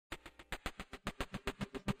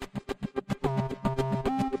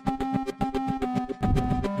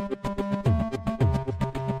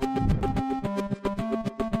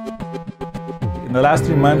In the last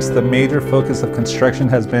 3 months, the major focus of construction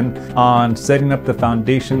has been on setting up the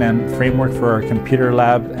foundation and framework for our computer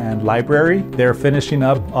lab and library. They're finishing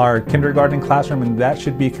up our kindergarten classroom, and that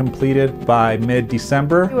should be completed by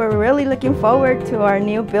mid-December. We're really looking forward to our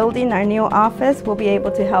new building, our new office. We'll be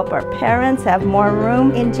able to help our parents have more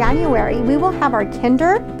room. In January, we will have our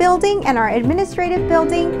kinder building and our administrative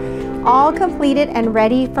building all completed and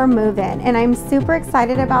ready for move-in, and I'm super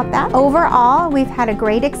excited about that. Overall, we've had a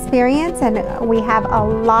great experience and we have a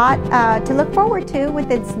lot to look forward to with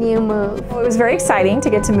its new move. Well, it was very exciting to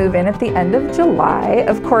get to move in at the end of July.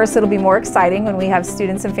 Of course, it'll be more exciting when we have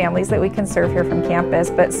students and families that we can serve here from campus,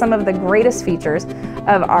 but some of the greatest features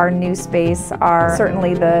of our new space are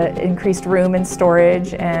certainly the increased room and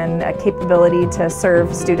storage and capability to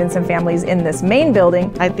serve students and families in this main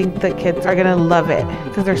building. I think the kids are gonna love it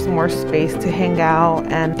because there's more space to hang out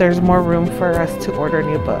and there's more room for us to order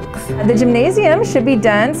new books. The gymnasium should be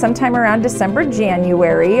done sometime around December,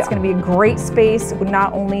 January. It's going to be a great space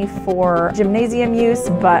not only for gymnasium use,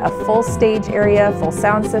 but a full stage area, full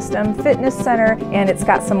sound system, fitness center, and it's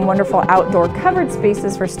got some wonderful outdoor covered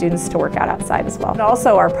spaces for students to work out outside as well. And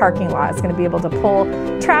also our parking lot is going to be able to pull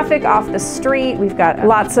traffic off the street. We've got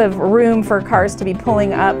lots of room for cars to be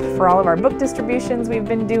pulling up for all of our book distributions we've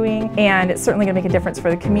been doing, and it's certainly going to make a difference for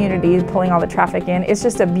the community, pulling all the traffic in. It's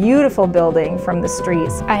just a beautiful building from the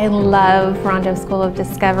streets. I love Rondo School of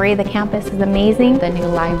Discovery. The campus is amazing. The new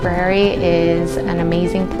library is an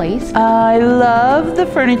amazing place. I love the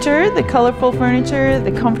furniture, the colorful furniture,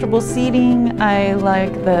 the comfortable seating. I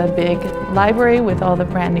like the big library with all the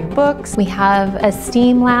brand new books. We have a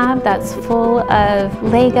STEAM lab that's full of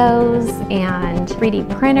Legos and 3D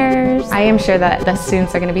printers. I am sure that the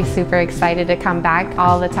students are going to be super excited to come back.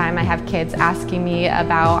 All the time I have kids asking me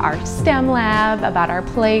about our STEM lab, about our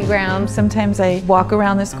playground. Sometimes I walk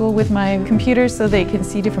around the school with my computer so they can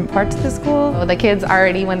see different parts of the school. So the kids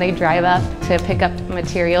already, when they drive up to pick up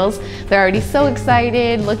materials, they're already so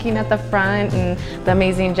excited looking at the front and the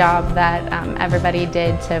amazing job that everybody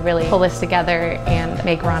did to really pull this together and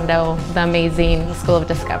make Rondo the amazing School of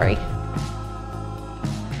Discovery.